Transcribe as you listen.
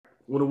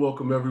want to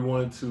welcome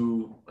everyone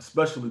to a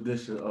special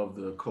edition of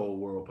the Cold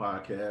World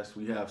Podcast.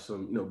 We have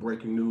some,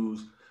 breaking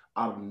news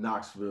out of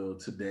Knoxville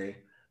today,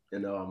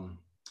 and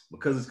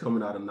because it's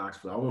coming out of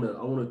Knoxville, I want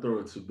to throw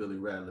it to Billy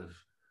Radliff,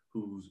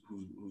 who's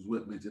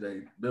with me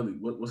today. Billy,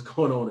 what's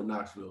going on in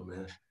Knoxville,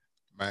 man?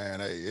 Man,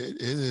 hey,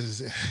 it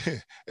is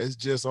it's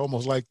just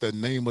almost like the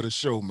name of the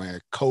show, man.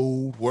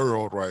 Cold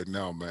world right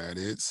now, man.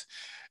 It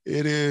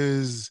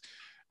is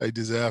a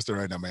disaster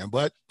right now, man.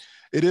 But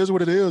it is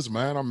what it is,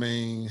 man. I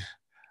mean,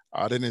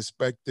 I didn't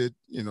expect it,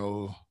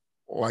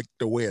 like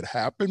the way it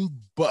happened,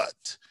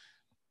 but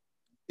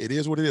it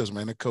is what it is,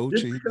 man. The coach,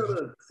 Did you kind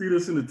of see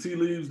this in the tea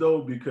leaves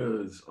though?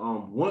 Because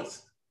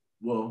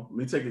let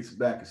me take it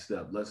back a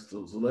step.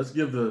 Let's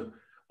give the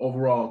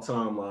overall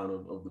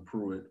timeline of the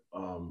Pruitt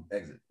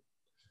exit.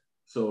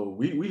 So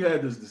we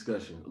had this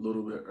discussion a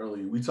little bit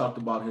earlier. We talked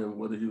about him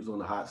whether he was on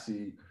the hot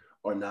seat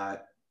or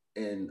not,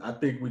 and I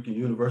think we can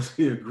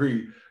universally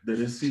agree that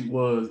his seat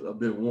was a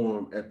bit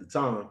warm at the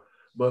time.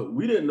 But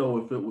we didn't know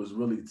if it was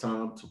really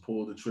time to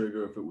pull the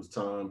trigger, if it was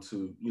time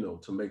to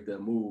to make that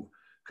move,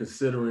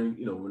 considering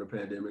when the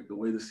pandemic, the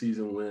way the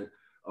season went,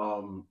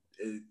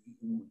 it,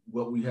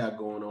 what we had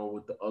going on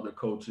with the other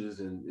coaches,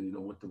 and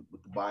with the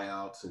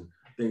buyouts and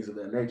things of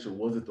that nature.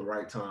 Was it the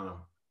right time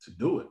to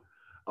do it?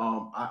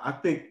 I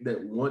think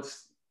that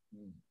once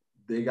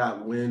they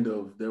got wind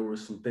of there were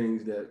some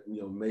things that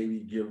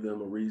maybe give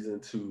them a reason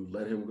to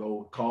let him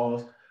go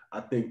cause, I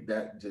think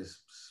that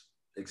just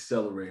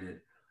accelerated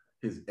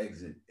his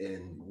exit.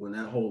 And when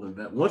that whole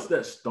event, once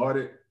that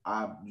started,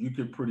 I you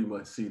could pretty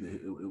much see that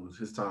it was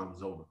his time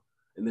was over.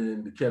 And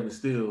then the Kevin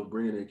Steele,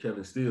 bringing in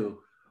Kevin Steele,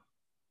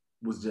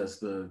 was just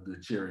the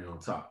cherry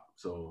on top.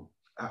 So,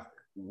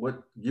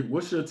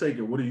 what's your take,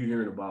 and what are you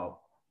hearing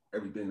about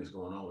everything that's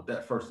going on with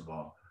that? First of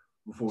all,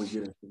 before we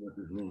get into what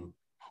this means.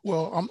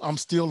 well, I'm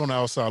still on the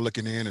outside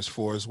looking in as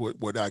far as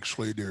what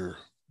actually they're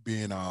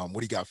being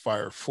what he got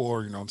fired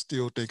for. I'm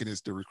still thinking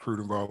it's the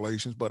recruiting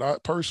violations, but I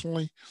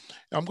personally,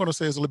 I'm going to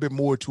say it's a little bit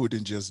more to it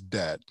than just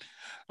that.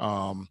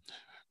 Um,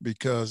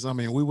 because I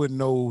mean, we would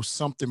know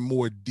something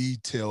more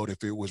detailed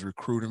if it was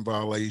recruiting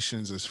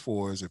violations, as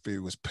far as if it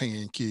was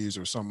paying kids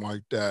or something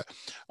like that.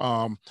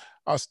 Um,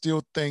 I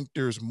still think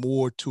there's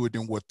more to it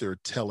than what they're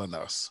telling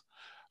us,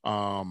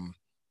 um,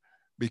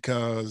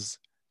 because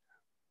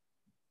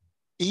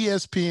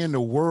ESPN,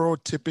 the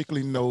world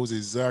typically knows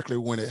exactly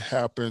when it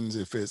happens.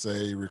 If it's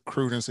a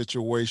recruiting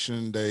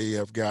situation, they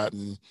have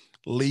gotten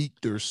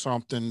leaked or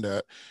something,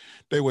 that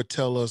they would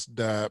tell us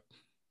that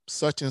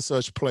such and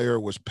such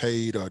player was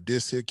paid, or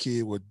this here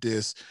kid with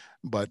this,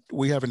 but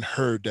we haven't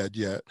heard that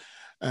yet.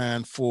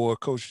 And for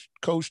coach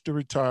to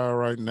retire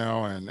right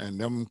now, and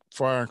them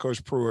firing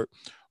Coach Pruitt,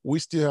 we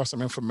still have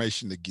some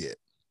information to get.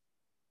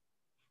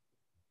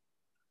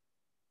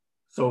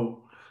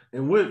 So,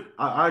 and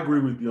I agree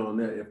with you on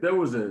that. If there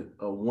was a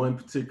one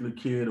particular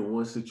kid or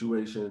one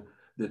situation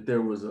that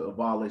there was a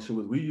violation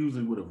with, we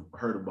usually would have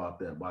heard about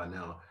that by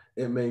now.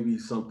 It may be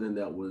something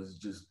that was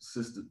just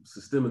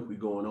systemically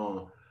going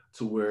on,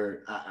 to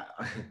where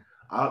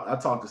I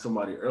talked to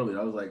somebody earlier.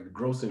 I was like, the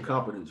gross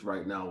incompetence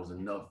right now was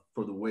enough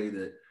for the way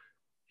that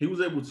he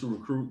was able to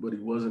recruit, but he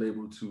wasn't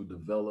able to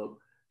develop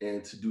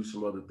and to do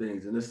some other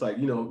things. And it's like,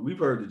 we've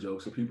heard the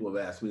jokes, and people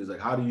have asked me, it's like,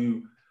 how do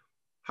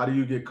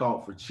you get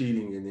caught for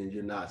cheating and then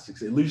you're not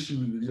successful? At least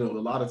a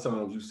lot of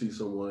times you see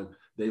someone,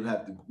 they've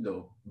had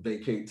to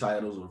vacate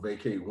titles or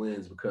vacate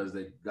wins because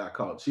they got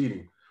caught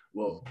cheating.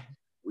 Well,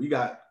 we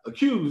got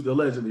accused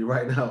allegedly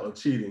right now of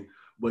cheating,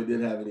 but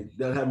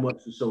didn't have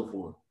much to show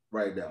for it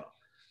right now.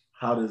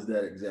 How does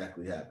that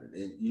exactly happen?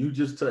 And you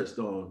just touched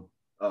on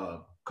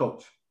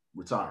coach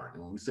retiring.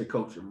 And when we say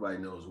coach, everybody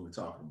knows what we're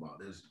talking about.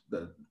 There's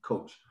the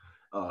coach,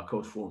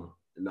 Coach Foreman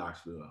in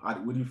Knoxville.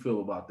 What do you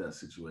feel about that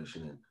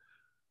situation? And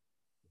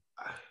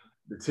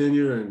the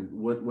tenure and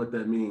what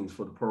that means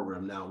for the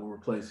program now. We're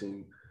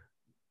replacing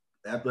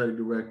athletic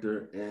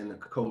director and a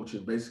coach,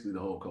 and basically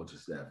the whole coaching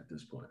staff at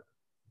this point.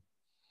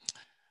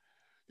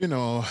 You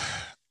know,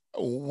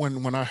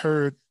 when I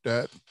heard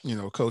that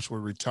coach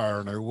would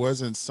retire, and it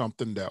wasn't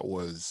something that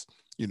was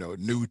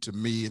new to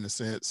me in a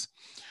sense,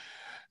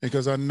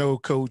 because I know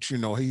coach,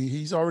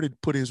 he's already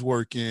put his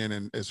work in,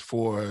 and as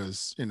far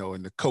as in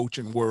the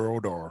coaching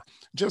world, or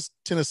just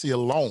Tennessee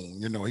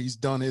alone, he's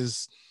done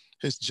his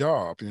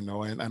job,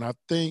 and I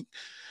think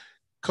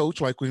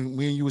coach, like when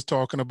you was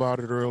talking about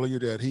it earlier,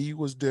 that he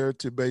was there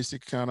to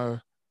basically kind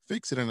of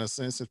fix it in a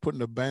sense, and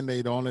putting a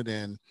band-aid on it,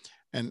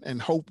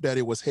 and hope that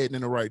it was heading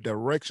in the right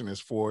direction, as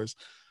far as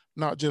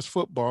not just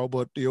football,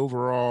 but the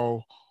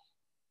overall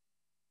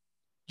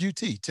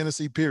UT,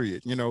 Tennessee,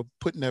 period,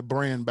 putting that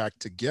brand back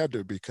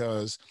together,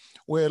 because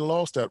we had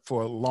lost that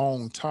for a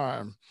long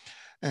time.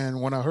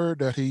 And when I heard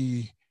that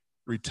he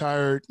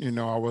retired,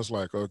 I was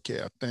like,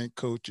 okay, I think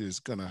coach is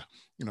gonna,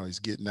 he's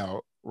getting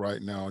out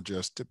right now,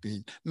 just to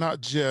be,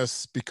 not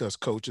just because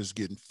coach is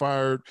getting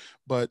fired,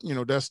 but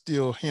that's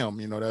still him,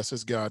 that's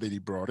his guy that he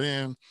brought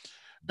in.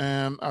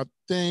 And I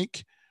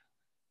think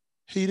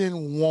he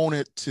didn't want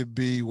it to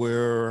be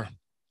where,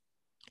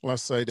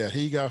 let's say that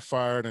he got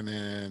fired and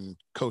then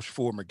Coach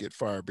Foreman get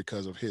fired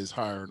because of his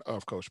hiring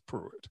of Coach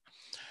Pruitt.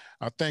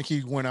 I think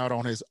he went out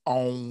on his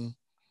own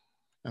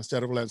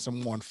instead of letting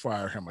someone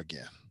fire him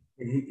again.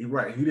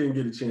 Right, he didn't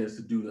get a chance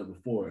to do that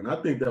before, and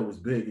I think that was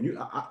big. And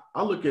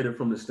I look at it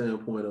from the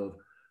standpoint of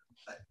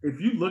if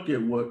you look at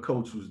what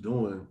Coach was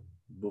doing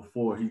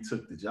before he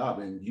took the job,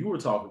 and you were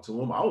talking to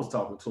him, I was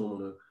talking to him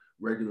on a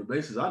regular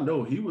basis. I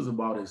know he was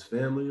about his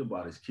family,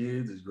 about his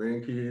kids, his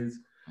grandkids.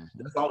 Mm-hmm.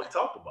 That's all he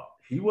talked about.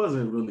 He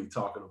wasn't really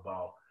talking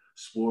about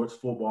sports,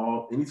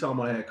 football.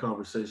 Anytime I had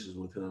conversations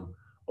with him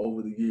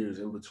over the years,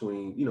 in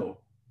between,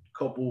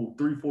 couple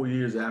 3-4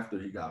 years after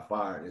he got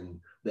fired, and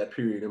that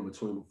period in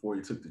between before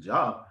he took the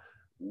job,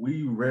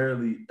 we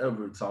rarely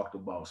ever talked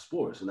about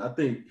sports. And I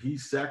think he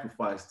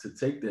sacrificed to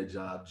take that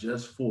job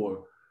just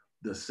for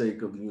the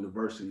sake of the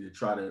university to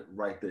try to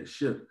right that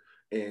ship.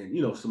 And,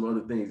 some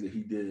other things that he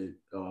did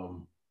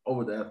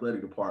over the athletic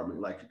department,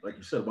 like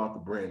you said, about the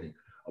branding,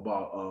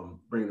 about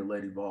bringing the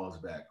Lady Vols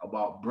back,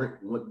 about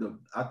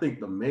I think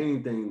the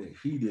main thing that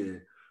he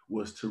did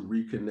was to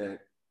reconnect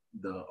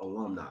the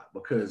alumni,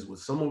 because with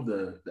some of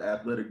the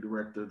athletic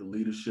director, the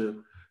leadership,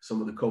 some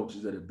of the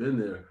coaches that have been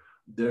there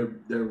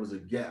was a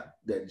gap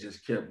that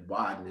just kept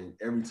widening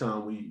every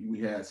time we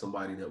had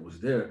somebody that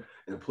was there,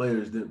 and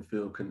players didn't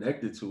feel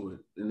connected to it.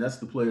 And that's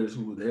the players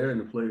who were there,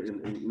 and and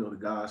the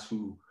guys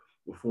who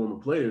were former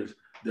players.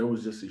 There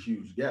was just a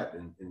huge gap,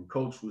 and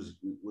coach was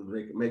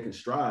making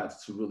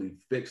strides to really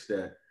fix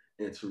that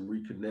and to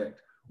reconnect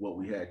what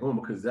we had going,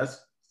 because that's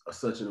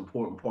such an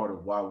important part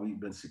of why we've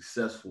been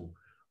successful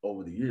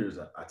over the years.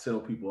 I tell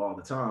people all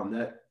the time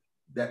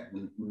that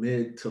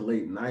mid to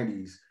late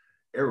 90s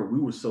era, we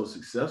were so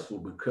successful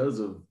because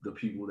of the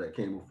people that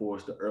came before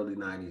us, the early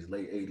 90s,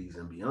 late 80s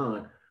and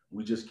beyond.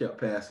 We just kept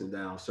passing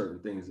down certain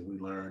things that we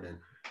learned and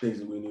things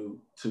that we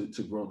knew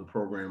to grow the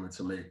program and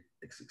to make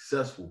it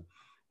successful.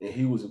 And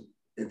he was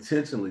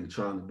intentionally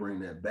trying to bring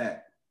that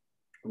back.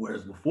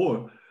 Whereas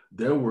before,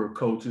 there were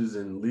coaches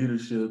and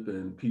leadership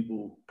and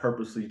people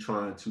purposely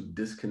trying to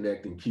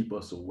disconnect and keep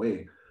us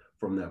away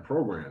from that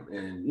program.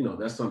 And,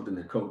 that's something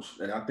that coach,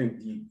 and I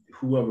think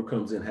whoever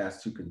comes in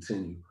has to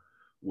continue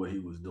what he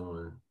was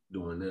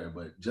doing there.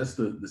 But just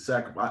the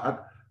sacrifice,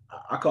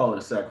 I call it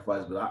a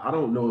sacrifice, but I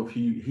don't know if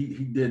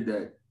he did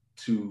that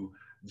to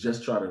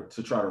just try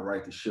to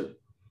right the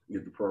ship,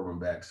 get the program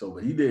back. So,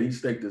 but he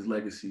staked his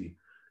legacy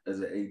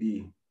as an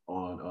AD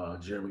on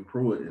Jeremy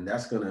Pruitt, and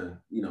that's gonna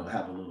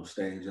have a little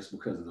stain just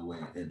because of the way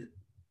it ended.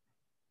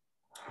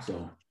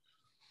 So,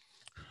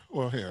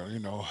 well, here,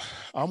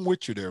 I'm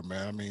with you there,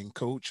 man. I mean,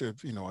 coach,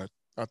 if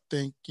I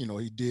think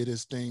he did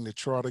his thing to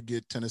try to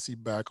get Tennessee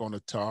back on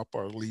the top,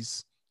 or at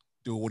least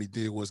do what he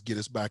did was get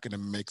us back in the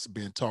mix,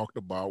 being talked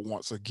about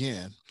once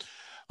again.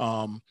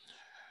 Um,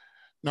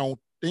 Now,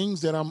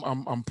 things that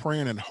I'm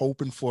praying and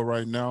hoping for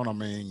right now. I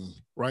mean,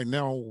 right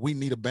now we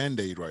need a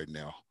Band-Aid right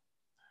now.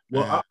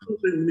 well, I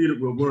don't think we need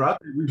it. Well, I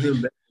think we've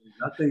been back.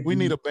 I think we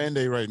need a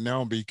Band-Aid right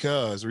now,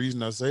 because the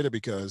reason I say that,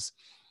 because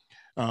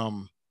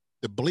um,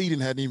 the bleeding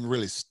hadn't even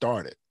really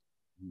started.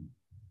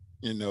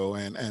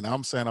 And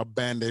I'm saying a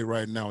Band-Aid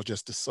right now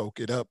just to soak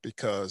it up,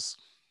 because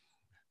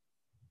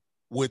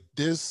with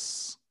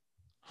this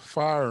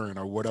firing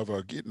or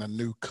whatever, getting a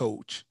new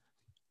coach,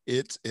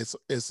 it's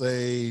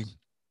a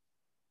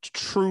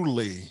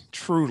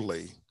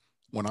truly,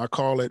 when I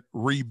call it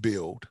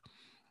rebuild,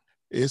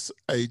 it's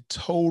a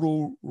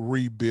total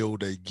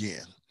rebuild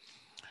again.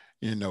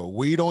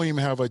 We don't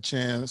even have a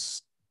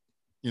chance,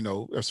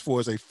 as far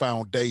as a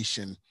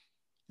foundation.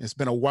 It's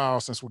been a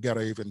while since we got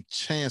a even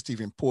chance to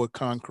even pour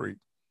concrete.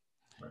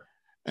 Right.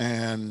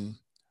 And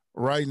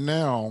right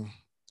now,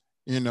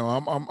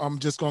 I'm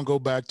just gonna go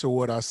back to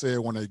what I said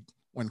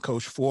when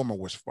Coach Foreman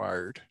was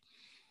fired.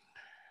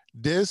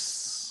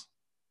 This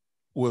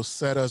will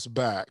set us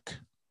back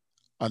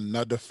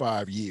another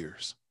 5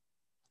 years.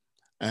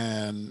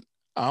 And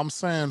I'm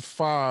saying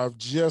 5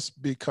 just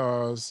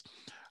because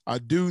I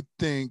do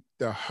think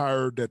the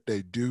hire that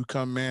they do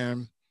come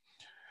in,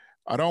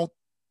 I don't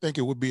think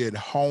it would be a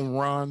home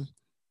run,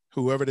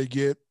 whoever they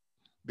get,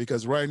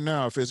 because right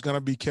now, if it's going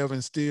to be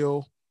Kevin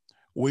Steele,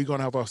 we're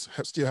going to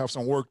still have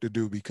some work to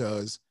do,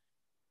 because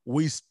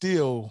we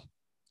still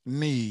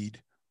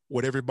need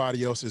what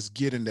everybody else is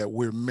getting that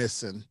we're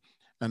missing,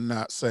 and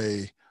not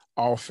say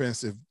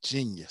offensive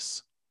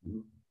genius,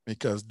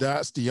 because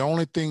that's the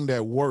only thing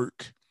that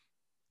work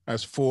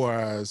as far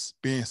as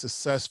being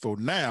successful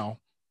now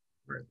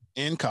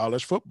in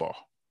college football.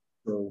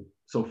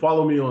 So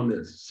follow me on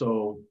this.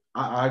 So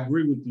I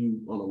agree with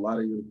you on a lot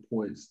of your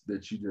points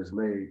that you just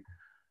made.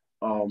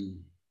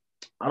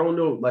 I don't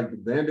know, like the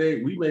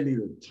Band-Aid, we may need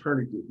a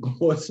tourniquet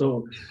more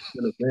so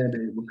than a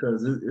Band-Aid,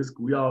 because it's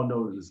we all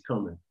know that it's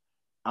coming.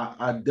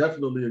 I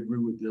definitely agree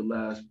with your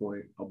last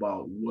point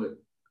about what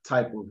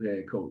type of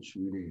head coach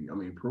we need. I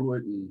mean,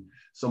 Pruitt and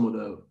some of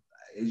the,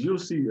 as you'll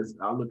see, as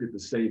I look at the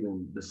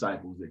Saban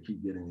disciples that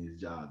keep getting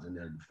these jobs and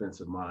they're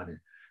defensive minded,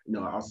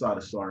 outside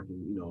of Sark,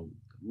 and,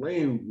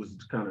 Lane was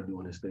kind of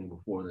doing his thing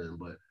before then,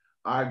 but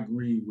I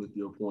agree with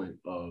your point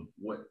of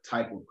what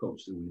type of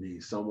coach do we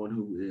need? Someone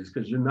who is,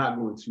 because you're not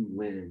going to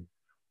win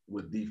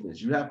with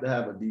defense. You have to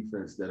have a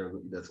defense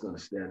that's going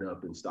to stand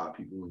up and stop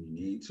people when you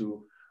need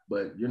to,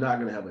 but you're not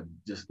going to have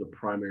just the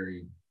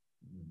primary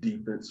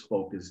defense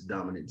focused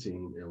dominant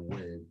team and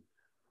win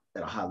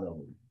at a high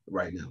level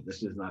right now.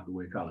 That's just not the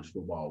way college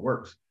football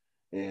works.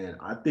 And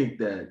I think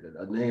that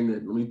let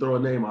me throw a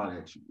name out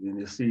at you and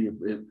you see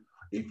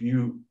if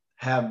you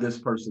have this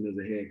person as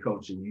a head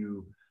coach and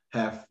you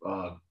have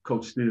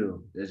Coach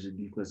Steele as your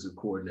defensive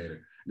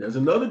coordinator. There's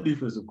another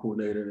defensive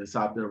coordinator that's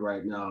out there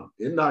right now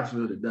in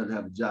Knoxville that doesn't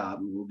have a job,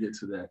 and we'll get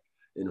to that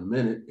in a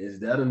minute. Is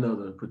that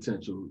another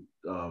potential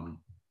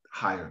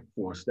hire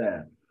for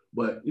staff?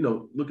 But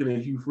looking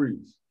at Hugh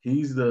Freeze,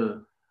 he's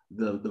the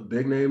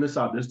big name that's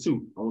out. There's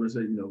two. I want to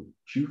say,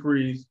 Hugh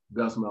Freeze,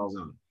 Gus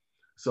Malzahn.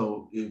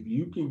 So if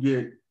you can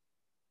get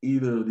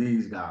either of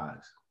these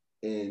guys,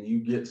 and you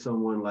get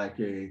someone like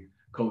a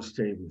Coach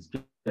Chambers,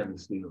 Kevin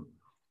Steele,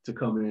 to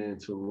come in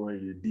to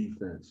run your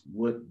defense,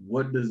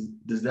 what does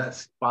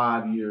that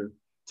 5-year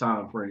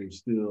time frame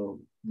still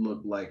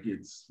look like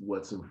it's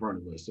what's in front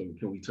of us? So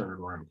can we turn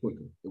it around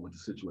quicker with a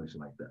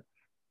situation like that?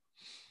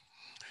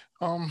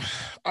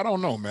 I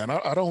don't know, man.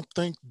 I don't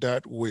think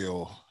that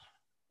will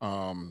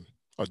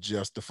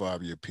adjust the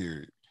 5-year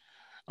period.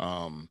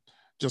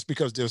 Just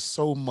because there's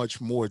so much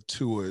more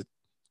to it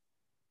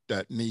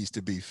that needs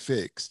to be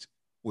fixed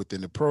within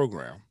the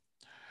program.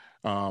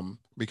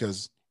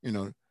 Because,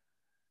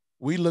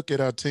 we look at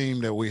our team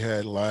that we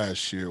had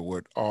last year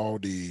with all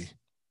the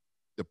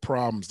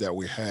problems that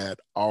we had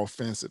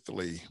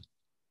offensively.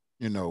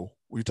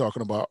 We're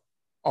talking about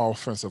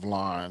offensive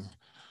line,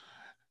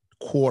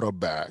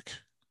 quarterback.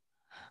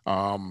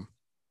 I'm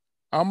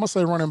gonna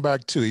say running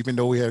back too, even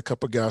though we had a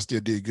couple of guys still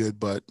did good,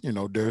 but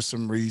there's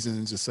some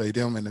reasons to say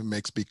them in the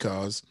mix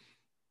because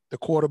the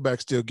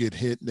quarterbacks still get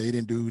hit. They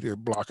didn't do their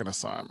blocking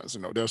assignments.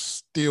 There's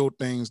still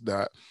things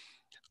that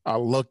I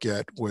look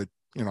at with,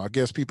 I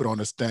guess people don't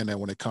understand that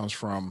when it comes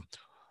from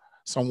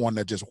someone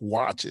that just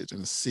watches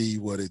and see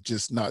what it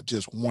just not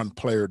just one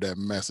player that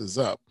messes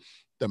up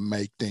to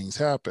make things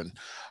happen.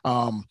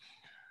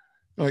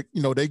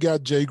 They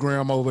got Jay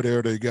Graham over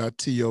there, they got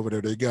T over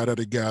there, they got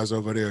other guys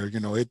over there.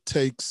 It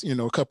takes,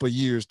 a couple of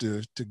years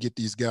to get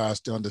these guys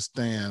to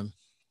understand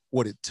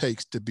what it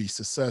takes to be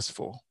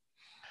successful.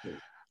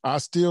 I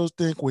still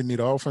think we need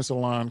an offensive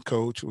line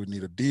coach, we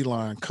need a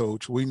D-line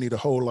coach, we need a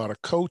whole lot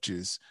of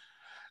coaches.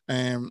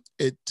 And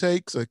it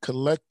takes a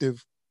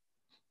collective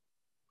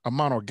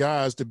amount of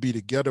guys to be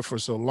together for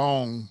so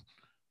long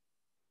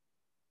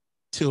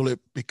till it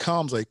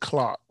becomes a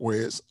clock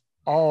where it's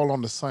all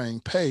on the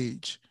same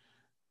page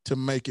to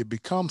make it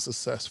become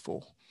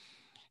successful.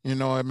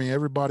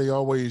 Everybody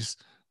always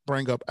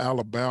bring up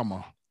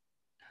Alabama.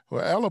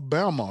 Well,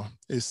 Alabama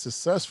is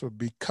successful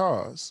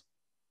because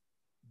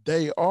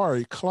they are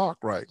a clock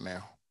right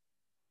now.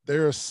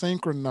 They're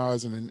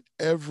synchronizing in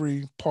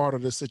every part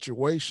of the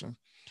situation.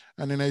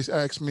 And then they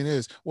ask me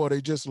this, well,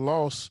 they just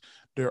lost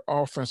their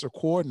offensive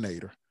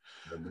coordinator.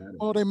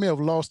 Well, they may have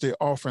lost their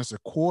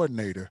offensive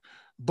coordinator,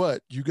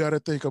 but you got to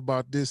think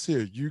about this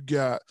here. You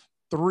got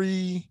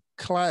 3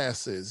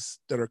 classes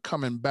that are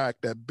coming back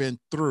that been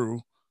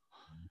through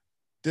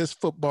this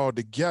football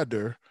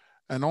together,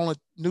 and only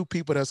new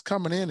people that's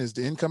coming in is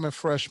the incoming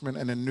freshman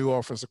and the new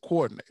offensive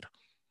coordinator.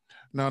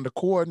 Now, the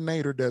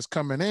coordinator that's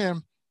coming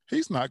in,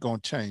 he's not going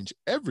to change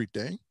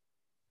everything.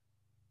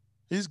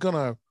 He's going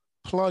to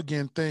plug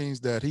in things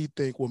that he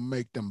think will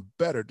make them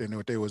better than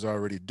what they was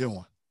already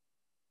doing.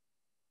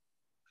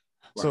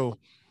 Right. So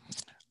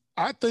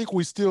I think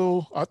we're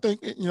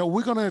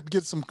going to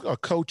get a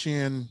coach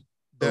in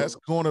that's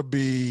going to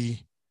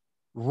be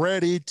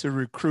ready to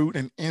recruit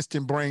and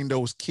instant bring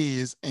those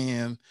kids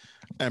in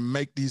and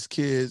make these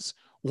kids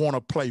want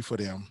to play for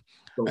them.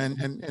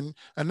 And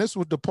this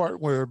was the part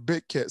where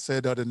Big Cat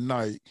said the other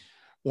night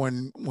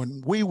when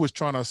we was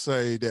trying to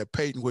say that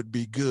Peyton would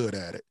be good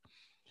at it.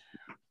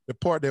 The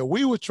part that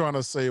we were trying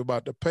to say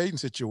about the Peyton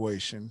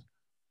situation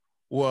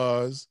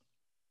was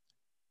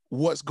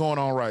what's going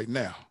on right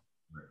now.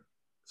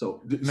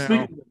 So let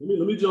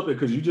me jump in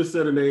because you just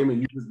said a name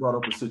and you just brought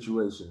up a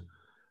situation.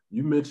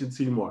 You mentioned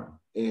T. Martin,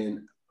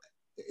 and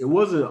it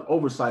wasn't an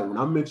oversight when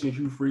I mentioned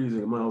Hugh Freeze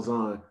and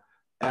Malzahn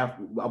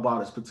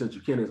about his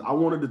potential candidates. I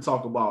wanted to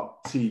talk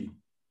about T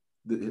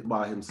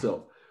by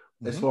himself.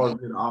 As far as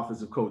being an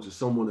offensive coach, as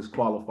someone that's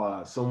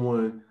qualified,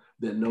 someone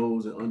that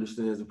knows and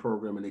understands the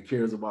program and that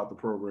cares about the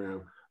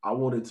program. I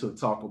wanted to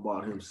talk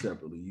about him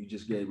separately. You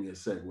just gave me a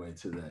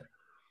segue to that.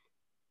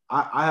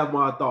 I have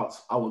my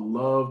thoughts. I would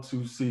love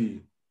to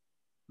see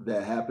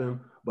that happen,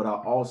 but I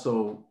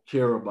also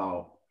care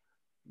about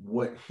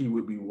what he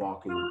would be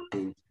walking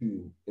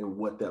into and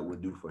what that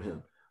would do for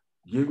him.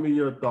 Give me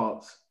your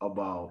thoughts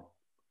about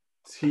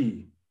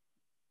T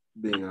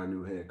being our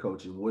new head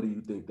coach, and what do you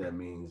think that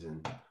means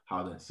and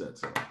how that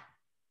sets up?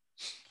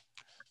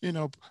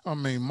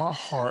 My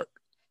heart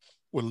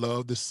would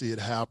love to see it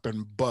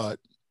happen, but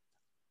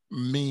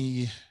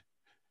me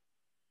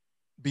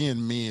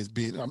being me is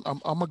I'm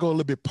gonna go a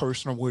little bit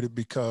personal with it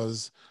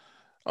because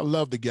I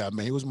love the guy,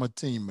 man. He was my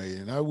teammate,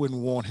 and I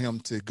wouldn't want him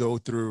to go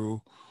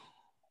through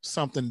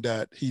something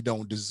that he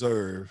don't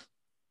deserve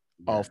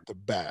off the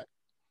bat.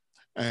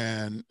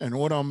 And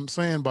what I'm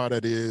saying by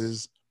that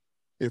is,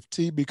 if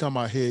T become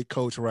our head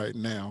coach right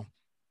now,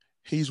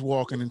 he's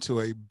walking into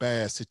a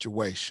bad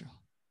situation.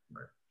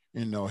 Right.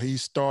 You know,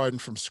 he's starting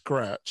from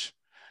scratch.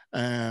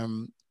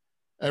 And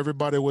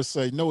everybody would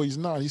say, no, he's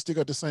not. He still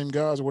got the same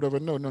guys or whatever.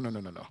 No.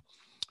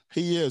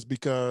 He is,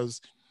 because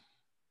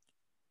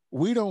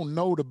we don't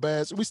know the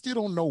bad. We still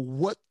don't know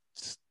what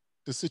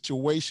the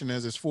situation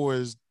is, as far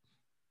as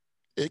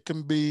it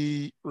can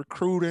be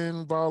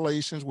recruiting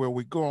violations where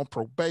we go on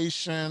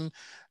probation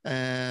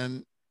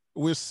and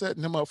we're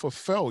setting him up for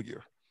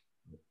failure.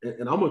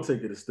 And I'm gonna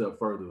take it a step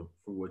further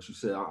from what you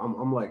said.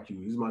 I'm like you.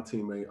 He's my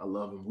teammate. I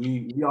love him.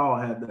 We all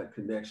have that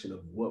connection of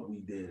what we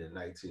did in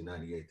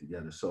 1998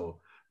 together. So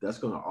that's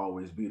gonna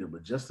always be there.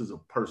 But just as a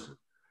person,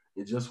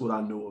 and just what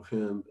I know of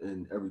him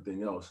and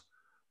everything else,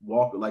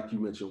 like you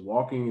mentioned,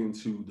 walking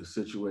into the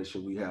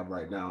situation we have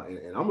right now,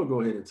 and I'm gonna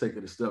go ahead and take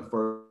it a step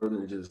further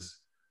and just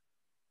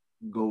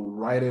go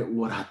right at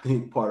what I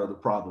think part of the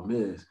problem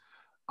is.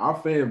 Our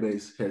fan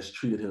base has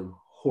treated him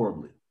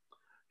horribly.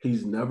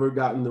 He's never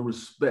gotten the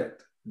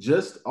respect,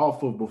 just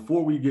off of,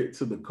 before we get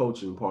to the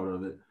coaching part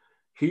of it,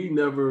 he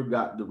never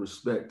got the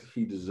respect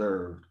he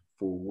deserved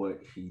for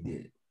what he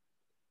did.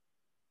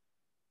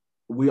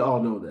 We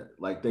all know that.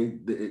 Like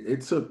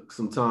it took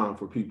some time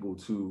for people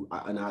to,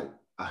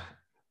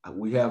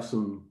 we have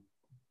some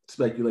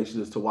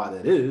speculation as to why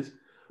that is,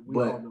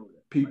 but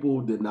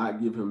people did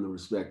not give him the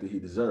respect that he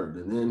deserved.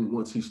 And then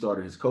once he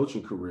started his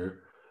coaching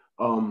career,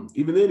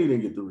 even then he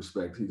didn't get the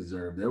respect he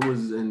deserved. There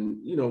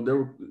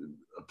were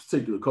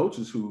particular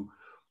coaches who,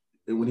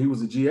 when he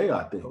was a GA,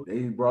 I think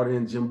they brought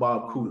in Jim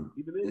Bob Cooter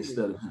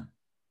instead of him.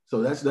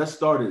 So that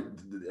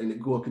started, and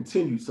it will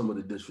continue some of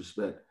the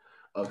disrespect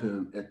of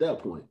him at that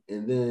point.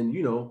 And then,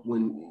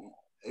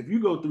 if you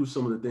go through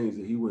some of the things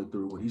that he went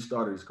through when he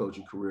started his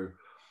coaching career,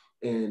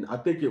 and I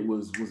think it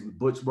was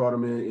Butch brought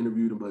him in,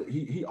 interviewed him, but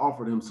he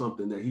offered him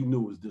something that he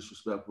knew was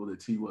disrespectful that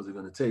T wasn't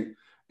going to take.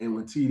 And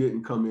when T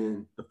didn't come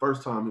in the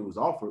first time he was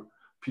offered,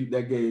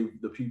 that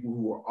gave the people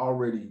who were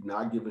already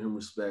not giving him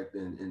respect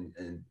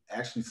and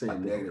actually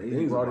saying negative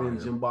things. Brought in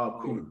Jim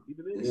Bob Cooter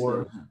instead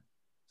of him.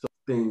 So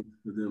things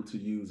for them to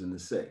use and to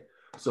say.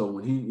 So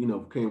when he,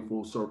 came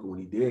full circle, when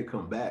he did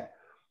come back,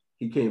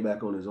 he came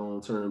back on his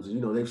own terms.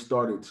 And, they've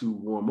started to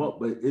warm up,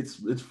 but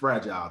it's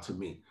fragile to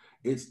me.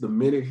 It's the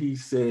minute he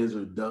says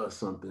or does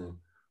something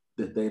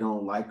that they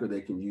don't like or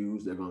they can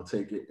use, they're going to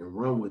take it and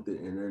run with it.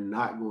 And they're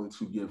not going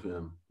to give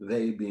him,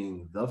 they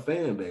being the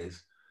fan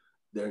base,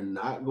 they're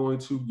not going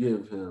to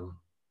give him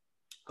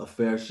a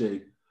fair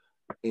shake.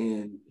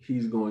 And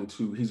he's going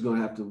to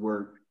have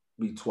to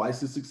be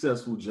twice as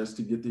successful just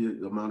to get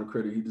the amount of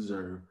credit he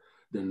deserves.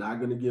 They're not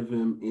going to give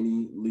him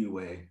any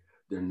leeway.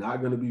 They're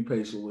not going to be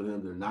patient with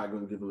him. They're not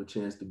going to give him a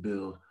chance to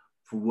build.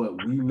 For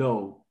what we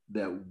know,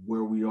 that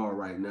where we are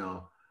right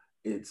now,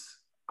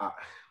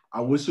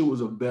 I wish it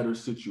was a better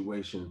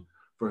situation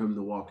for him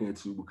to walk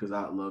into, because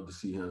I'd love to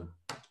see him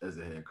as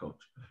a head coach.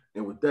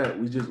 And with that,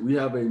 we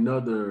have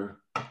another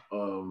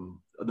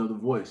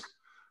voice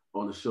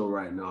on the show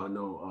right now. I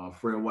know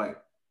Fred White,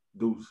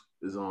 Deuce,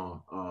 is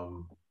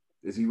on.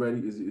 Is he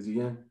ready? Is he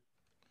in?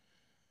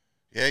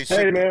 Yeah.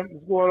 Hey man,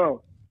 what's going on?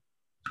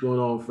 What's going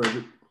on,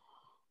 Frederick?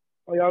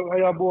 How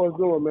y'all boys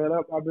doing, man?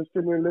 I've been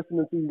sitting here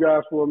listening to you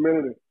guys for a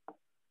minute.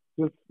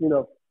 And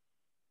just,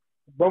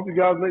 both of you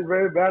guys make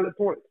very valid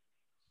points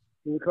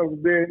when it comes to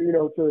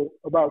being,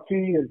 about T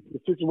and the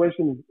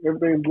situation and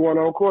everything going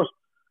on. Of course,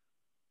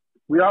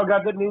 we all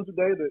got that news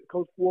today that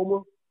Coach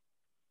Fulmer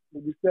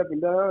will be stepping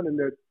down and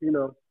that,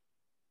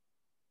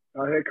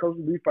 our head coach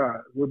will be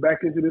fired. We're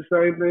back into the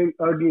same thing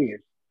again.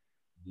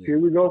 Yeah. Here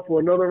we go for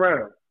another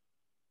round.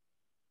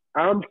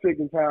 I'm sick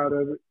and tired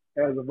of it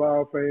as a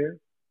Vol fan.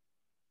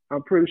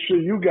 I'm pretty sure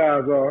you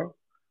guys are.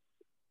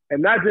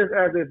 And not just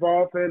as a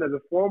Vol fan, as a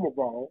former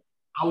Vol.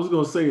 I was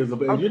gonna say, you're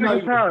not even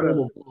a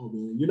former Vol,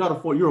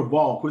 man. You're a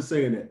Vol. Quit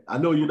saying that. I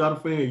know you're not a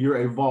fan. You're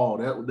a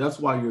Vol. That's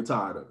why you're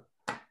tired of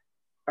it.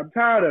 I'm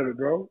tired of it,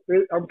 bro.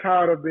 I'm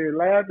tired of being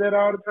laughed at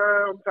all the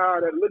time. I'm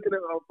tired of looking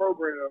at our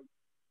program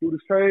do the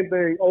same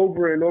thing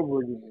over and over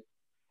again.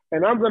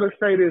 And I'm gonna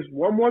say this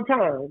one more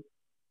time,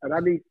 and I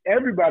need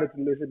everybody to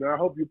listen. And I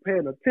hope you're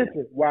paying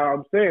attention while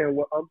I'm saying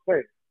what I'm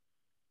saying.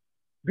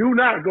 Do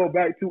not go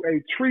back to a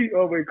tree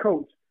of a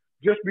coach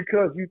just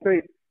because you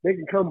think they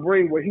can come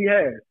bring what he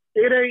has.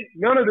 It ain't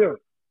none of them.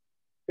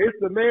 It's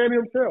the man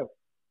himself.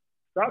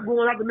 Stop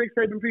going out to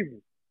mixtaping people.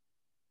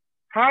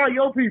 Hire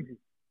your people.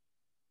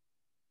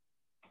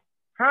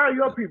 Hire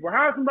your people.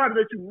 Hire somebody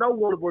that you know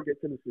want to work at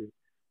Tennessee.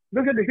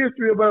 Look at the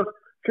history of us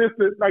since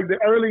the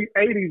early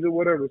 80s or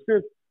whatever.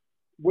 Since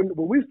when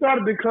we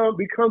started to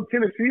become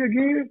Tennessee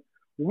again,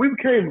 when we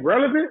became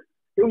relevant,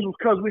 it was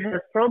because we had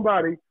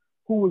somebody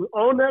who was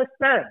on that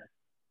staff,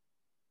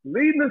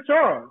 leading the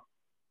charge,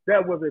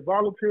 that was a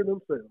volunteer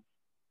themselves.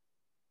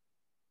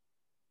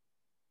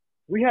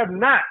 We have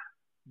not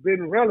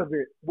been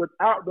relevant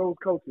without those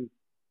coaches,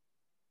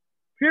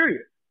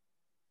 period.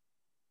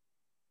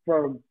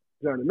 from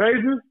Johnny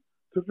Majors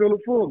to Philip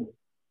Fulmer.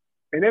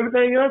 And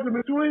everything else in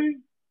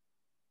between,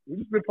 we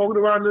just been poking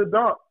around in the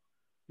dark,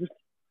 just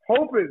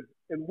hoping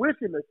and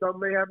wishing that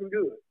something may happen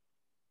good.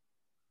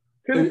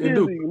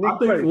 Dude, I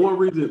think for one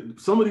reason,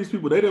 some of these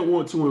people, they didn't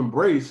want to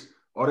embrace,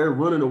 or they're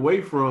running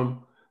away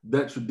from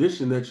that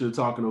tradition that you're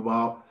talking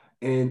about.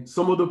 And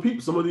some of the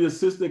people, some of the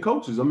assistant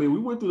coaches, I mean, we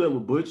went through that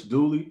with Butch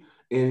Dooley,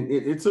 and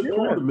it took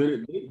Pruitt a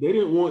minute. They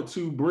didn't want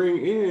to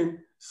bring in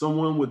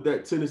someone with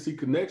that Tennessee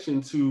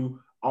connection to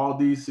all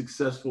these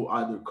successful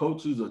either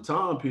coaches or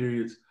time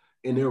periods,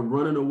 and they're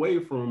running away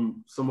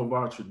from some of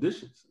our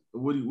traditions.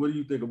 What do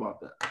you think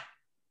about that?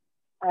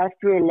 I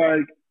feel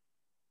like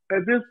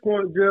at this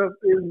point, Jeff,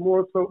 is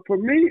more so for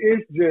me.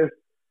 It's just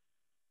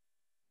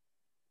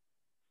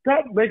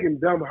stop making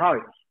dumb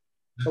hires.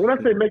 And when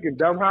I say making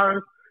dumb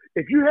hires,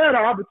 if you had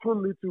an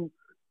opportunity to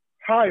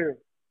hire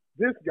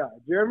this guy,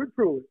 Jeremy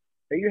Pruitt,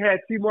 and you had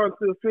T. Martin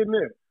still sitting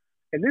there,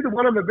 and neither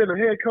one of them had been a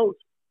head coach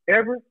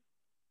ever,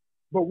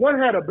 but one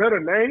had a better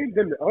name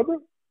than the other,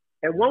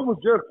 and one was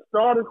just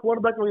starting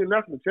quarterback on your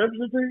national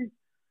championship team,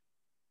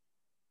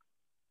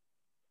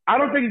 I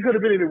don't think it could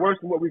have been any worse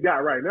than what we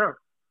got right now.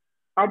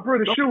 I'm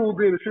pretty sure we'll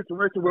be in a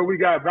situation where we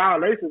got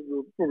violations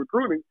for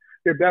recruiting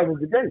if that was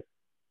the case.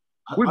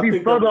 We'd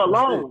be further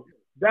along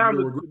down.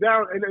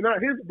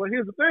 But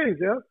here's the thing,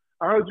 Jeff.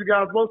 I heard you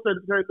guys both say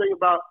the same thing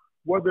about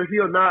whether he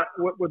or not,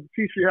 whether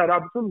T.C. had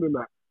opportunity or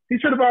not. He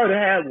should have already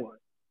had one.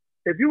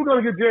 If you were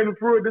going to get Jeremy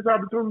Pruitt this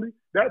opportunity,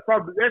 that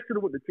should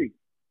have with the T.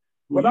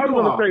 But I was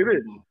going to say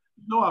this.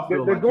 I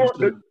feel like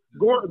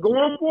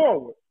going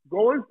forward,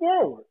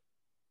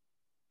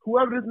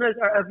 whoever this next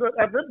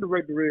athletic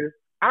director is,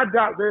 I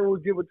doubt they will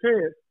give a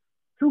chance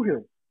to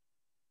him.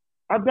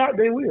 I doubt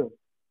they will.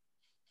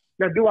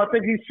 Now, do I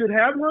think he should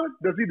have one?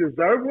 Does he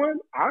deserve one?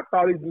 I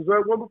thought he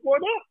deserved one before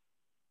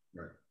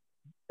that. Right.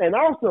 And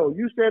also,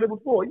 you said it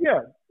before,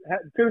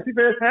 Tennessee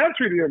fans have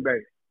treated him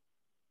bad.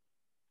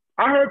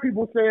 I heard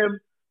people saying,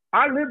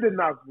 I lived in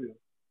Knoxville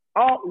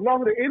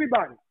longer than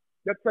anybody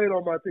that played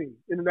on my team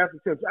in the national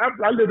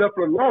championship. I lived up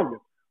for the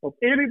longest of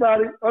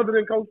anybody other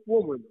than Coach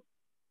Fulmer.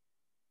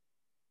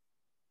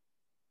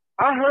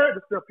 I heard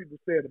the stuff people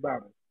said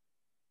about him.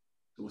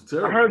 It was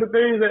terrible. I heard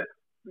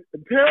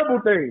terrible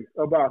things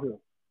about him.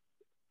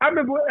 I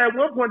remember at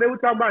one point they were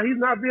talking about he's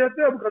not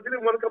VFL because he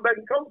didn't want to come back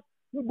and coach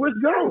with Butch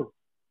Jones.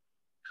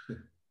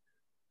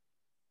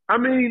 I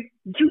mean,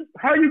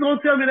 how you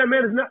gonna tell me that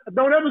man is not?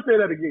 Don't ever say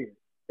that again,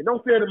 and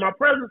don't say it in my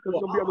presence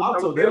because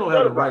also they don't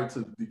have the right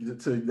to.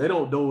 They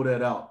don't dole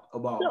that out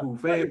about who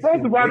fans.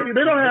 First of all, they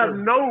don't have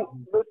no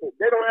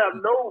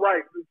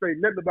right to say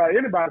nothing about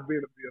anybody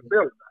being a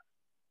VFL.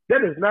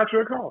 That is not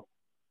your call.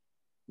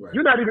 Right.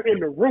 You're not even in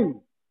the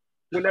room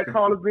when that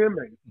call is being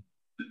made.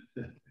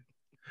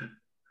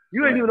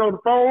 You ain't even on the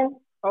phone,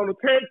 on the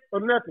text,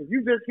 or nothing.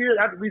 You just hear it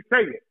after we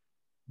say it.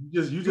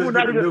 You would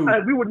not even,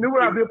 we would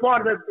not be a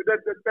part of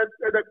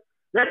that.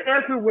 That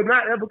answer would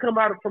not ever come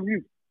out from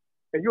you,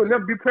 and you'll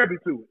never be privy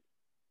to it.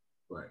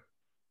 Right.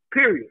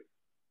 Period.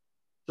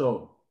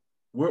 So,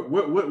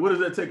 what does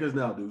that take us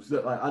now, dude?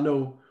 So, I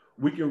know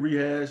we can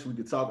rehash, we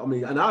can talk. I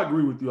mean, and I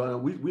agree with you.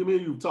 We me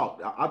and you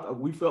talked.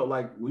 We felt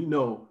like we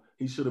know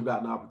he should have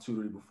gotten an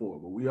opportunity before,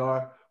 but we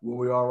are where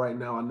we are right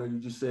now. I know you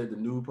just said the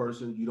new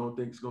person you don't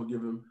think is going to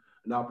give him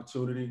an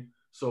opportunity.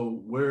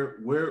 So where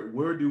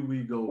do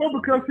we go? Well,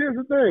 because here's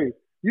the thing.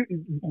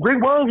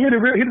 Greg Wong hit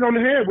it on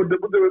the head with the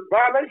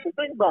violation.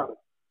 Think about it.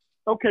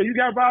 Okay, you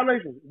got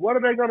violations. What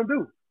are they going to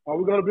do? Are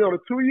we going to be on a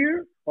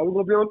 2-year? Are we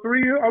going to be on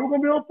 3-year? Are we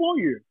going to be on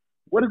 4-year?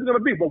 What is it going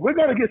to be? But we're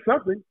going to get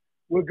something.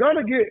 We're going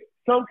to get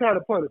some kind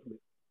of punishment.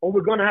 Or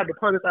we're going to have to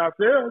punish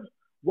ourselves,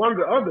 one or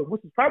the other,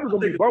 which is probably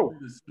going to be both.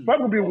 It's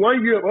probably going to be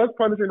 1 year of us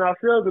punishing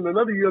ourselves and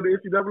another year of the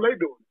NCAA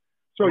doing it.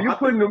 So you're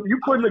putting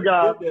the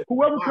guy,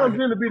 whoever comes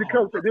in to be the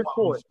coach at this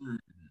point,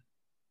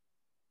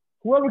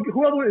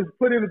 whoever is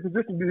put in the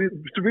position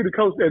to be the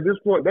coach at this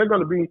point, they're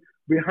going to be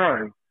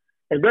behind.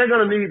 And they're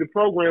going to need the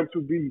program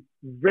to be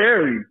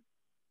very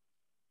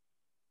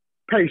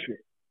patient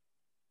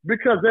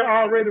because they're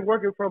already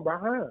working from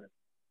behind.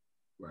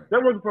 Right.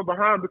 They're working from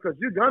behind because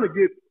you're going to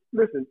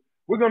listen,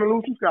 we're going to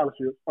lose some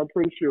scholarships. I'm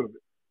pretty sure of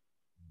it.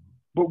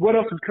 But what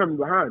else is coming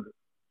behind it?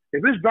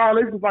 If it's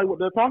violations like what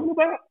they're talking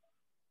about,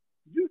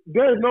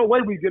 there's no way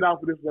we get out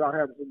of this without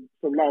having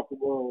some loss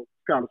of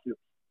scholarships.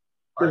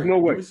 There's no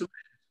way.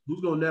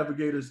 Who's going to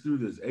navigate us through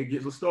this?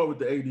 Let's start with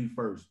the AD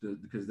first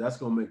because that's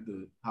going to make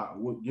the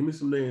 – give me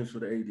some names for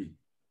the AD.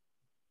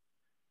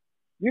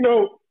 You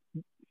know,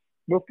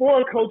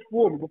 before Coach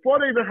Fulmer, before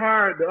they even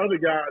hired the other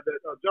guy,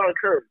 John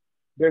Kirby,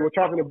 they were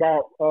talking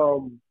about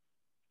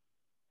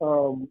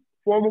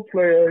former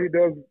player. He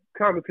does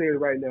commentary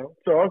right now,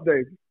 Charles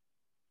Davis.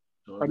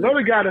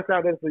 Another guy that's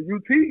out there that's a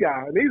UT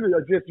guy, and these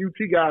are just UT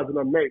guys and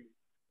I'm naming.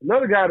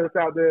 Another guy that's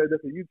out there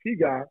that's a UT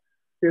guy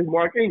is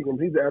Mark Ingram.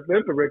 He's the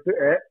athletic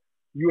director at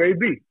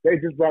UAB. They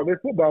just brought their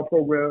football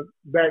program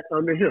back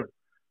under him.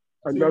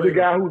 Another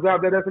guy who's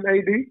out there that's an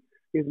AD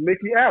is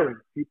Mickey Allen.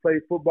 He played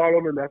football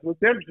on the national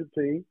championship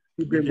team.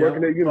 He's been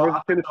working at University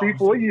of Tennessee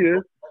for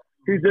years.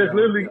 He just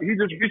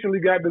recently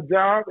got the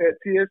job at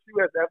TSU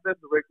as the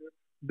athletic director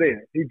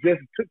there. He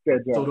just took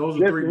that job. So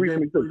those are three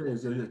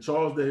names.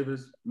 Charles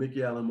Davis,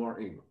 Mickey Allen, Mark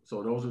Ingram.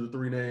 So those are the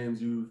three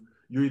names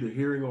you're either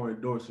hearing or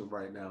endorsing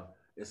right now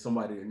as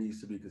somebody that needs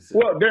to be considered.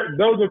 Well,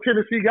 those are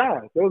Tennessee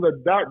guys. Those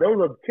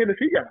are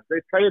Tennessee guys. They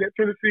played at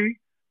Tennessee,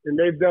 and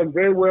they've done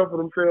very well for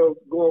themselves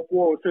going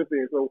forward since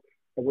then. So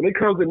when it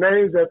comes to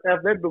names as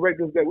athletic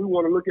directors that we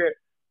want to look at,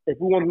 if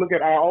we want to look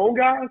at our own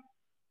guys,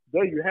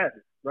 there you have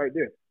it, right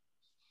there.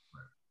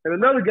 And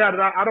another guy that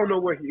I don't know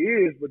where he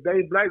is, but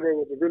Dave Blackburn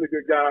was a really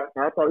good guy.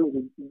 I thought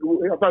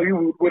he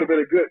would have been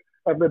a good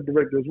athletic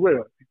director as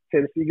well,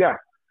 Tennessee guy.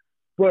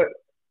 But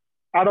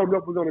I don't know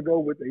if we're going to go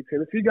with a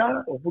Tennessee guy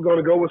or if we're going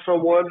to go with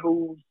someone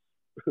who's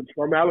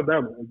from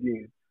Alabama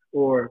again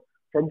or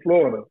from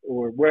Florida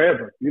or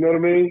wherever. You know what I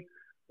mean?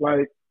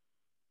 Like,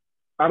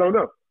 I don't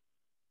know.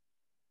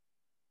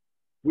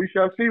 We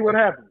shall see what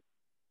happens.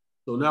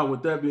 So now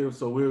with that being,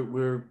 so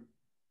we're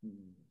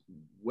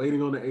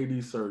waiting on the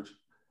AD search.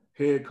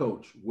 Head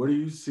coach, where do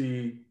you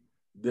see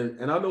that?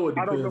 And I know it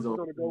depends on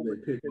who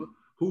they pick.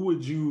 Who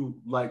would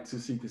you like to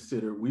see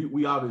considered?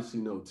 We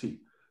obviously know T.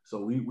 So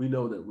we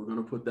know that we're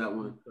going to put that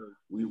one.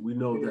 We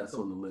know that's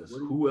on the list.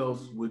 Who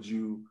else would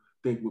you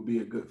think would be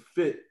a good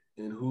fit,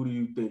 and who do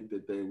you think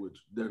that they're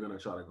going to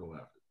try to go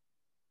after?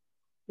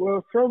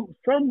 Well,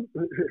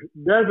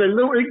 there's a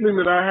little inkling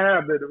that I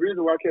have that the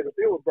reason why Kevin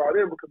Steele was brought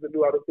in because they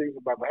knew other things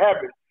about to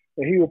happen,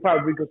 and he will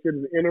probably be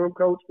considered an interim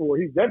coach, or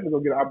he's definitely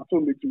going to get an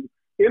opportunity to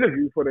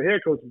interview for the head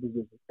coaching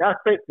position. I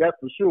think that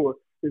for sure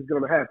is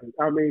going to happen.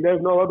 I mean,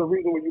 there's no other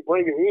reason when you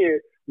bring him in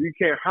you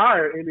can't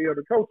hire any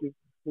other coaches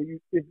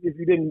if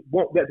you didn't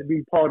want that to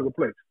be part of the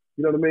place.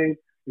 You know what I mean?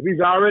 If he's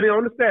already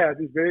on the staff,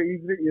 he's very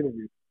easy to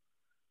interview.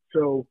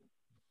 So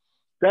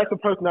that's a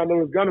person I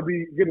know is going to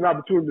be getting an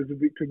opportunity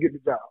to get the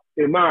job,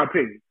 in my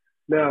opinion.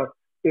 Now,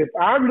 if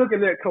I'm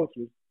looking at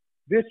coaches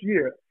this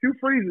year, Hugh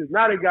Freeze is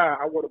not a guy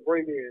I want to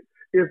bring in.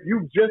 If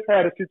you just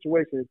had a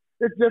situation,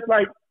 it's just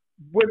like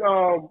when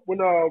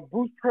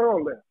Bruce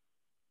Pearl left.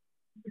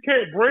 You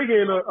can't bring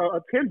in a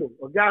Kendall,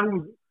 a guy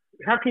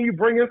how can you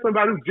bring in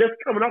somebody who's just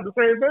coming out the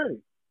same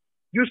thing?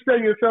 You're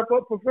setting yourself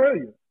up for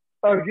failure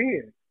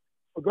again.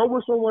 So go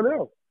with someone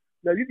else.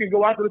 Now, you can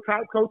go after the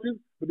top coaches,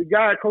 but the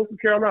guy at Coastal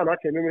Carolina, I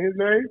can't remember his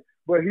name,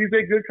 but he's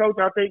a good coach.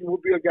 I think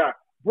would be a guy.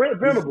 Brent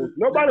Venables.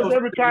 Nobody's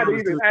ever tried to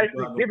even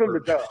actually give him the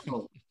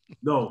job.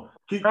 No.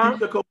 Keep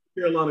the Coastal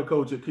Carolina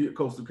coach at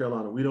Coastal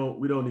Carolina. We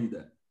don't need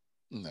that.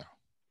 No.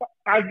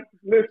 I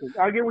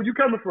get where you're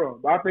coming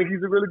from. I think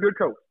he's a really good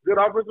coach. Good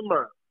offensive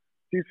mind.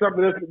 He's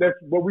something that's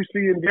what we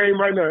see in the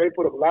game right now. They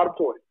put up a lot of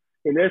points.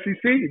 In the SEC,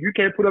 if you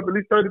can't put up at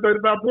least 30,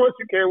 35 points,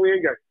 you can't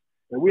win games.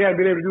 And we haven't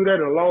been able to do that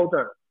in a long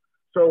time.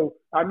 So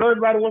I know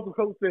everybody wants to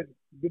coach the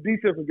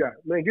defensive guy.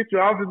 Man, get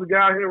your offensive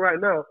guy here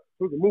right now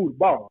who can move the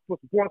ball,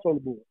 put some points on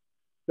the board.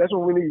 That's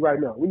what we need right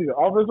now. We need an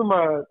offensive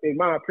mind, in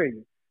my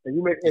opinion.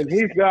 And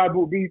his job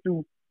will be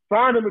to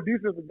find him a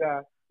defensive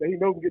guy that he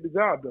knows can get the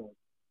job done.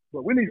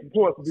 But we need some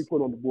points to be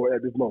put on the board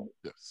at this moment.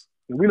 Yes.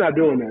 And we're not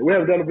doing that. We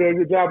haven't done a very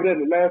good job of that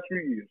in the last few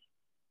years.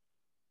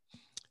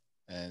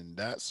 And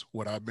that's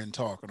what I've been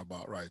talking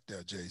about right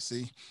there,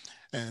 JC.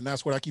 And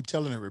that's what I keep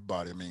telling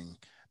everybody. I mean,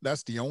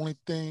 that's the only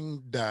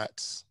thing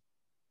that's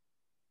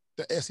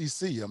the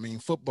SEC. I mean,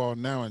 football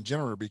now in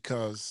general,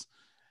 because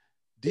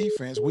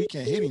defense, we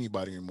can't hit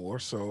anybody anymore.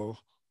 So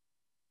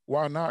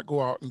why not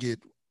go out and get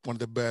one of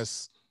the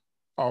best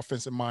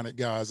offensive-minded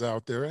guys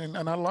out there? And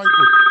I like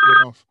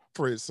what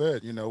Fred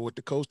said, with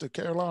the Coastal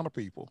Carolina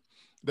people.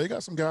 They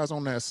got some guys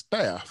on that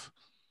staff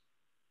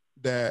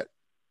that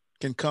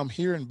can come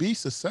here and be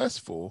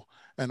successful.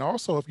 And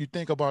also, if you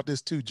think about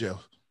this too,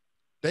 Jeff,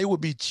 they would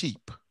be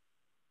cheap.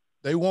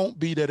 They won't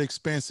be that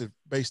expensive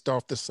based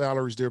off the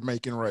salaries they're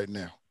making right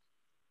now.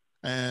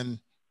 And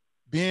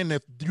being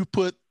if you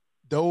put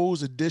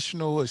those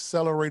additional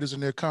accelerators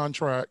in their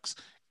contracts,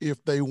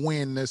 if they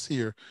win this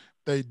here,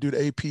 they do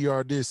the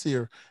APR this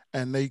year,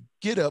 and they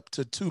get up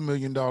to $2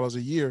 million a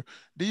year,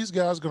 these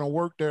guys are going to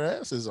work their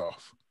asses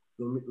off.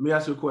 Let me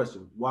ask you a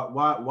question.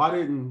 Why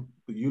didn't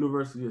the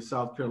University of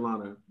South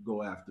Carolina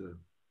go after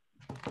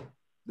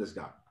this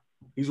guy?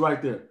 He's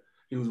right there.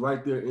 He was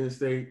right there in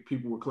state.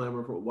 People were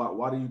clamoring for.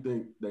 Why do you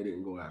think they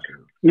didn't go after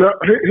him? No,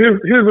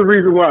 here's the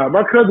reason why.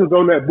 My cousin's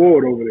on that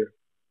board over there.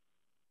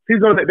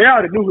 He's on that. They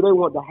already knew who they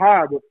wanted to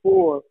hire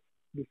before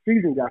the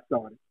season got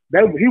started.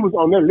 He was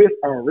on their list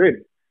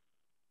already.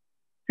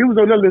 He was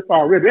on their list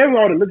already. They were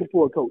already looking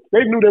for a coach.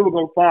 They knew they were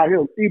going to fire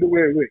him either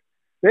way it went.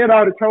 They had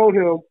already told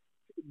him,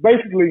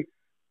 basically,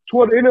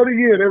 toward the end of the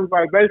year, they was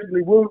like,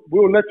 basically,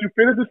 we'll let you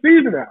finish the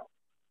season out.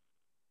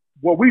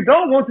 What we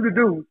don't want you to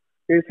do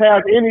is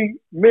have any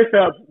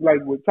mishaps, like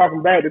we're talking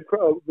about the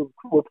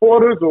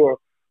reporters or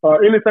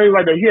anything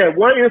like that. He had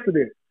one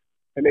incident,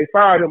 and they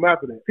fired him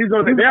after that. They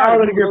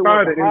already get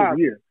fired at the end of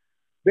the year.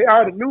 They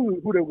already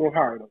knew who they were going to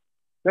hire them.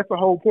 That's the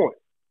whole point.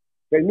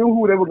 They knew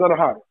who they were going to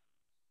hire.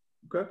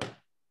 Okay.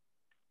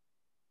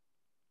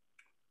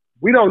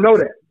 We don't know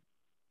that.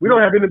 We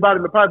don't have anybody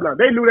in the pipeline.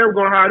 They knew they were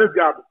going to hire this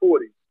guy before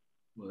this.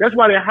 That's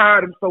why they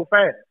hired him so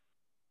fast.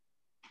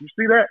 You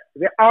see that?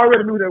 They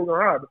already knew they were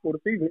gonna hire before the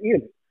season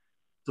ended.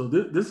 So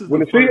this is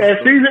When the the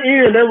first, season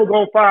ended, they were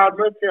gonna fire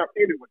Muschamp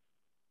anyway.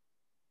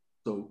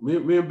 So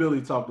me and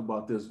Billy talked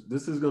about this.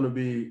 This is going to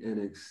be an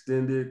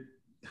extended,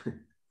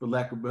 for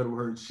lack of a better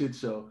word, shit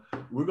show.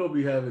 We're going to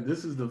be having,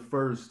 this is the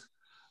first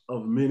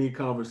of many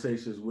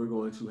conversations we're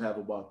going to have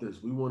about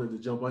this. We wanted to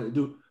jump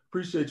on.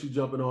 Appreciate you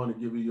jumping on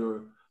and giving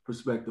your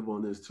perspective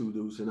on this too,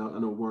 Deuce. And I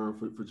know Warren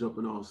for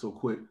jumping on so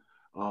quick,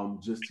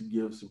 just to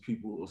give some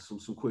people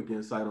some quick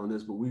insight on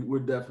this. But we're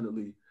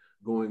definitely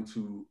going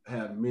to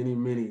have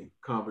many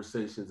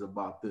conversations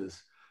about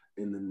this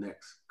in the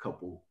next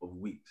couple of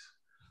weeks.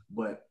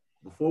 But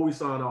before we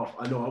sign off,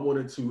 I know I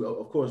wanted to,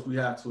 of course, we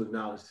have to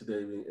acknowledge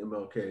today being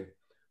MLK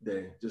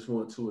Day. Just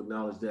want to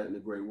acknowledge that and the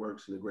great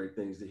works and the great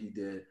things that he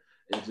did.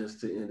 And just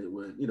to end it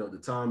with,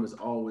 the time is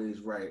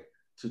always right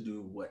to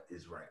do what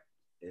is right.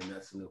 And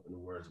that's in the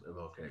words of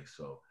MLK.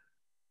 So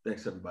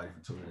thanks, everybody,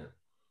 for tuning in.